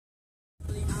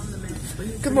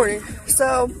Good morning.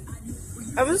 So,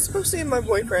 I was supposed to see my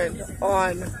boyfriend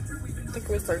on, I think it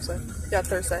was Thursday. Yeah,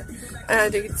 Thursday. And I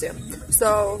didn't see him.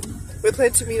 So, we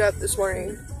planned to meet up this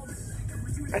morning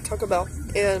at Taco Bell.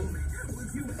 And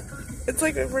it's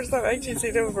like the first time I actually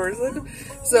seen him in person.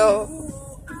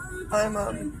 So, I'm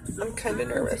kind of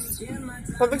nervous.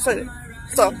 I'm excited.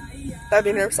 So, that'd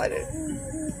be nerve excited.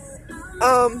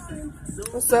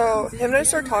 So, him and I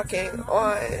started talking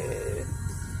on,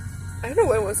 I don't know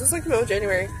when it was. It was like the middle of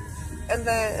January. And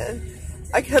then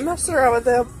I kept messing around with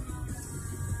him.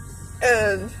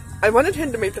 And I wanted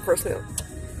him to make the first move.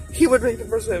 He would make the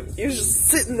first move. He was just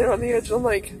sitting there on the edge. And I'm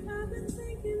like,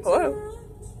 hello?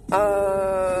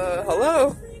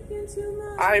 Hello?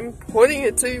 I'm pointing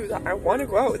it to you that I want to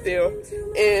go out with you.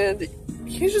 And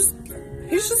he's just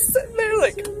sitting there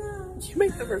like, you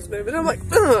make the first move. And I'm like,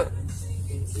 ugh.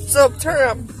 So, turn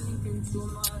around.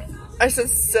 I said,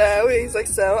 so? He's like,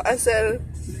 so? I said,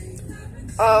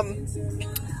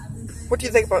 what do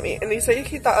you think about me? And he said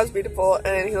he thought I was beautiful,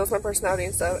 and he loves my personality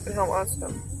and stuff, and how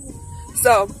awesome.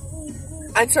 So,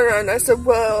 I turned around and I said,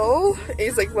 well, and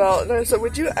he's like, well, and I said,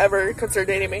 would you ever consider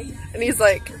dating me? And he's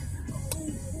like,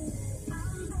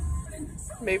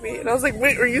 maybe. And I was like,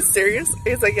 wait, are you serious?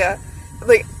 He's like, yeah.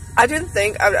 Like, I didn't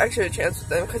think I would actually have a chance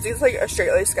with him, because he's like a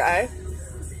straight-laced guy.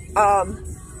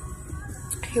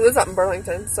 He lives out in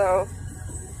Burlington, so,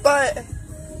 but,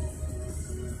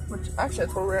 which actually I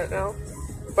told her right now,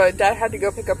 but Dad had to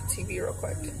go pick up a TV real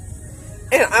quick,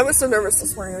 and I was so nervous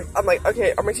this morning. I'm like,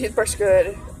 okay, are my teeth brushed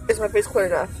good? Is my face clear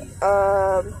enough?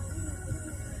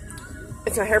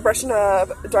 Is my hair brushing up?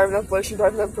 Do I have enough lotion? Do I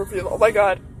have enough perfume? Oh my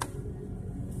god.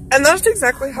 And that's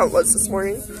exactly how it was this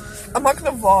morning. I'm not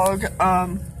gonna vlog,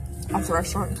 at the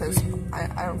restaurant, because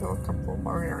I don't feel comfortable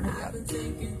vlogging around here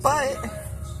yet, but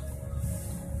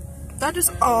that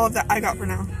is all that I got for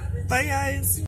now. Bye, guys.